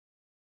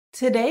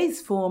Today's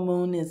full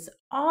moon is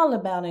all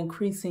about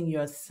increasing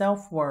your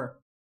self-worth.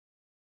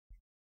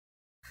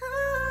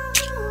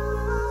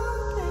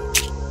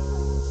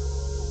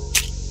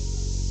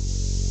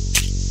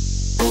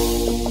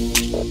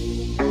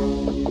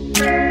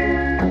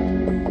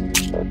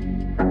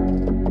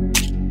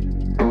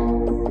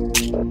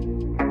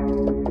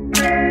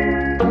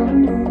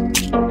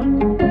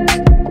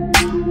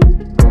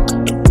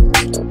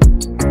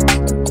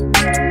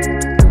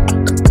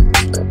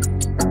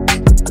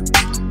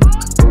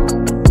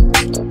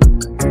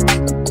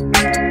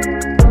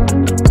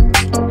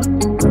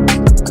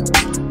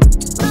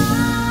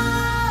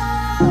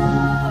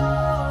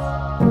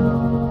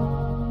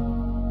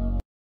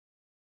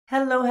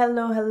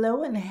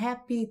 Hello, and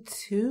happy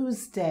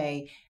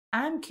Tuesday.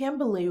 I'm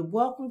Kimberly.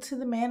 Welcome to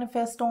the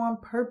Manifest on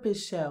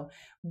Purpose show.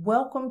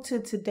 Welcome to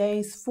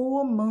today's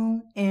full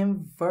moon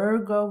in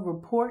Virgo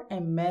report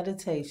and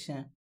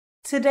meditation.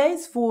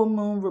 Today's full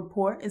moon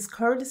report is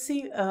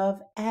courtesy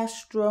of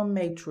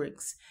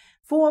Astro-Matrix.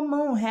 Full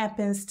moon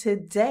happens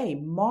today,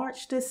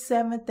 March the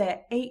 7th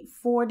at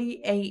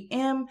 8:40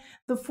 a.m.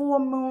 The full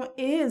moon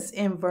is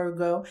in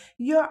Virgo.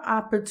 Your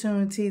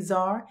opportunities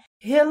are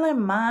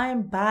healing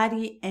mind,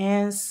 body,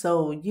 and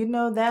soul. You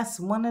know, that's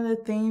one of the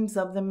themes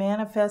of the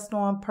Manifest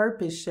on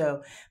Purpose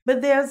show.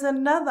 But there's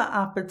another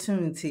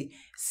opportunity,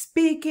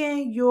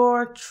 speaking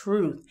your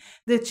truth.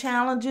 The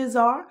challenges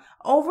are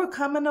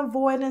overcoming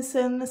avoidance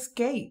and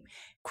escape,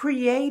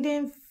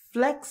 creating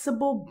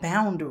flexible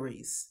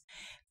boundaries.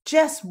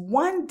 Just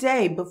one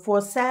day before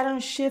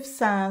Saturn shifts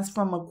signs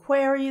from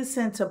Aquarius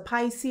into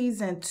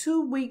Pisces and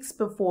 2 weeks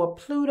before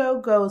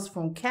Pluto goes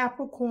from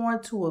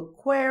Capricorn to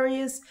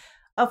Aquarius,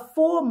 a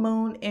full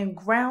moon in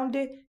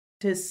grounded,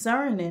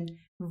 discerning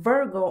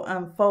Virgo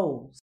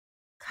unfolds.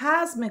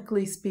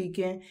 Cosmically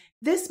speaking,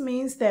 this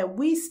means that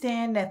we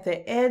stand at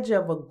the edge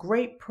of a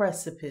great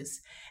precipice,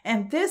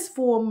 and this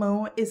full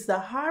moon is the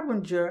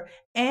harbinger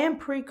and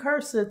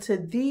precursor to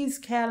these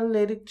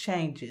catalytic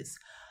changes.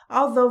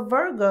 Although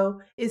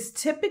Virgo is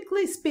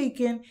typically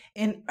speaking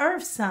an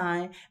earth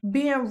sign,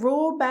 being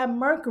ruled by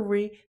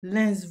Mercury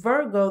lends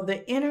Virgo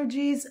the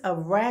energies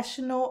of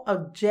rational,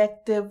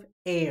 objective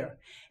air.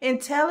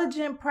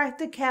 Intelligent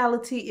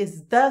practicality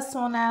is thus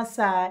on our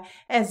side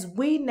as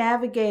we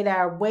navigate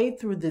our way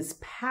through this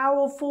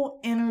powerful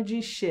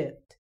energy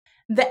shift.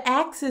 The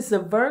axis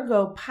of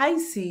Virgo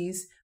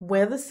Pisces,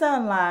 where the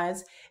sun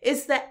lies,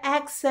 is the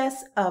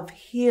axis of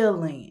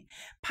healing.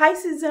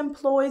 Pisces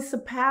employs the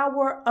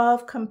power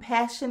of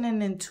compassion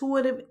and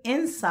intuitive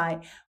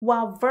insight,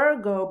 while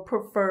Virgo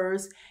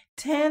prefers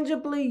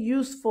tangibly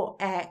useful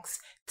acts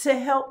to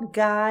help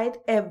guide,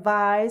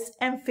 advise,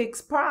 and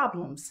fix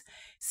problems.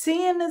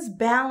 Seeing this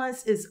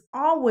balance is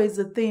always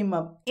a theme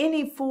of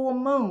any full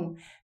moon.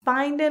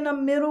 Finding a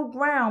middle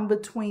ground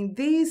between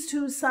these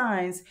two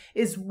signs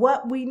is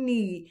what we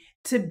need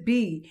to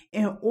be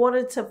in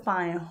order to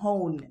find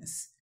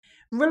wholeness.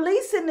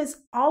 Releasing is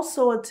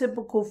also a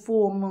typical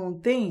full moon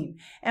theme,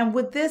 and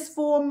with this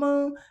full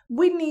moon,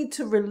 we need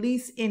to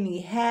release any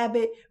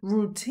habit,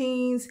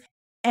 routines,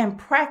 and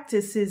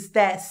practices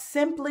that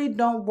simply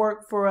don't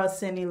work for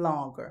us any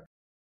longer.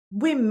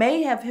 We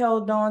may have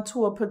held on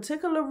to a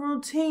particular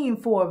routine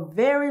for a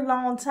very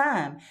long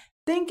time,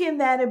 thinking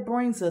that it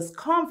brings us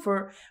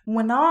comfort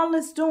when all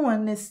it's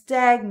doing is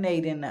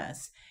stagnating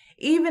us.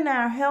 Even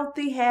our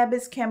healthy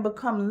habits can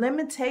become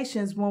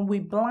limitations when we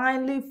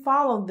blindly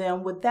follow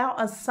them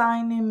without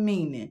assigning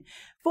meaning.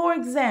 For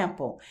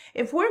example,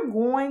 if we're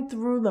going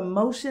through the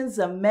motions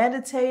of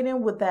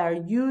meditating with our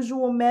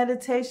usual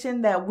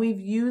meditation that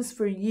we've used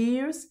for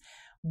years,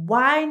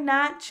 why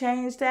not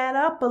change that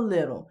up a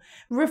little?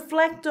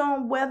 Reflect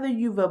on whether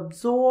you've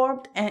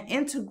absorbed and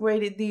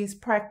integrated these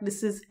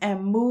practices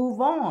and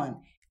move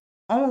on,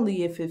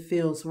 only if it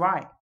feels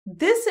right.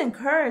 This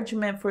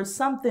encouragement for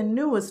something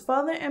new is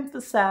further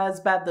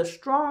emphasized by the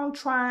strong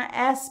trine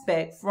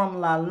aspect from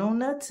La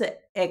Luna to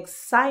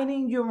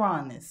exciting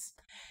Uranus.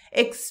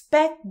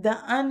 Expect the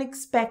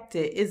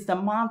unexpected is the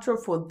mantra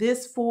for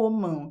this full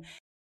moon,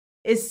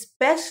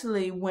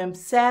 especially when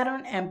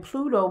Saturn and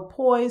Pluto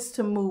poised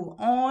to move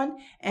on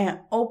and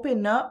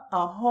open up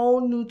a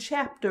whole new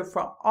chapter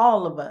for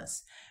all of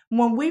us.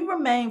 When we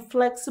remain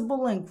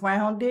flexible and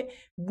grounded,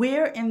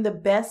 we're in the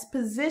best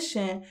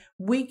position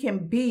we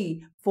can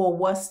be for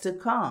what's to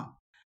come.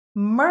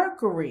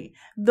 Mercury,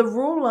 the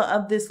ruler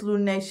of this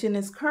lunation,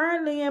 is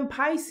currently in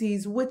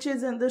Pisces, which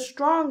isn't the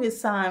strongest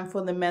sign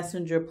for the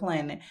messenger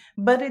planet,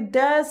 but it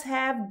does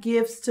have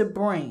gifts to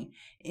bring.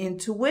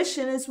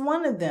 Intuition is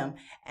one of them,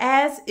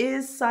 as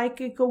is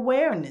psychic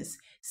awareness,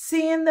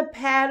 seeing the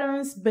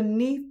patterns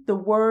beneath the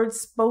words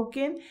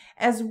spoken,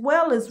 as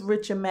well as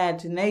rich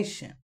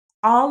imagination.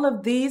 All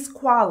of these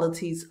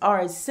qualities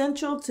are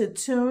essential to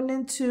tune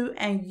into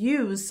and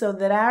use so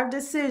that our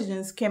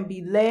decisions can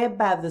be led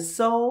by the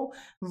soul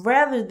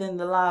rather than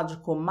the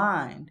logical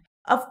mind.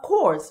 Of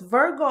course,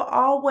 Virgo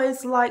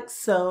always likes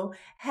so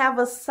have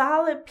a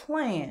solid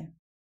plan.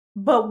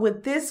 But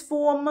with this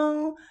full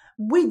moon,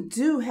 we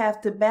do have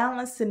to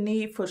balance the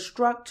need for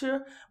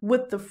structure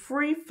with the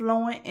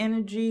free-flowing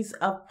energies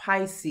of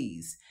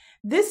Pisces.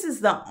 This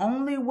is the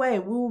only way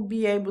we will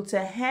be able to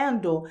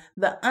handle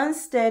the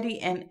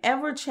unsteady and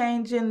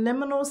ever-changing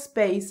liminal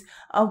space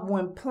of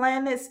when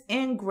planets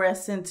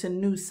ingress into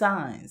new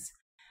signs.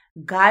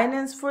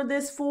 Guidance for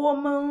this full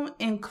moon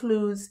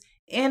includes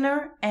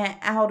inner and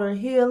outer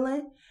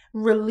healing,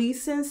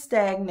 releasing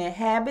stagnant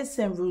habits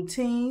and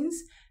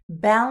routines,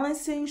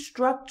 balancing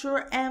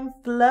structure and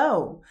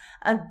flow,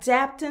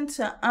 adapting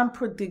to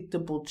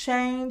unpredictable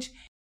change,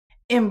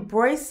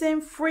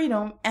 embracing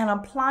freedom, and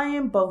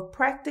applying both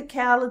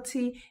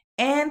practicality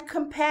and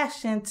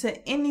compassion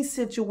to any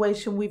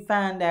situation we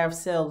find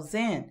ourselves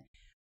in.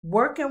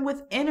 Working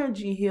with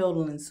energy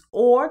healers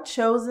or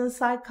chosen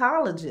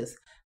psychologist,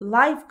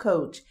 life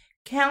coach,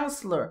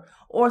 counselor,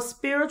 or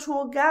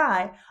spiritual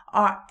guide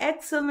are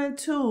excellent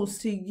tools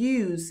to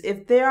use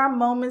if there are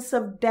moments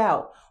of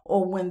doubt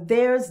or when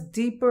there's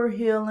deeper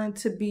healing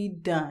to be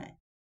done.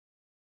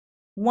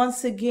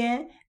 Once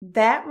again,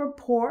 that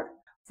report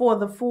for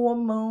the full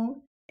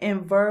moon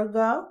in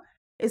Virgo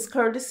is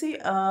courtesy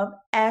of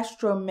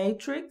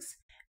Astro-Matrix.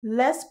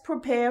 Let's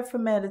prepare for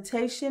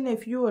meditation.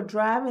 If you are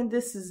driving,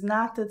 this is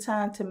not the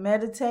time to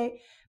meditate.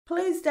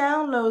 Please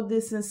download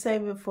this and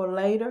save it for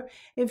later.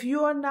 If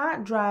you are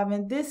not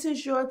driving, this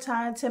is your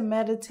time to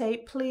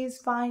meditate. Please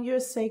find your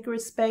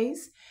sacred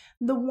space,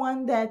 the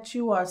one that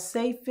you are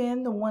safe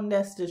in, the one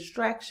that's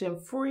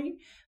distraction-free,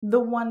 the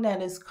one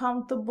that is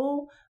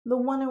comfortable, the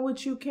one in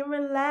which you can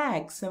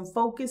relax and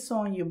focus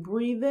on your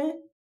breathing.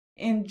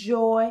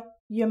 Enjoy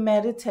your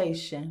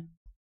meditation.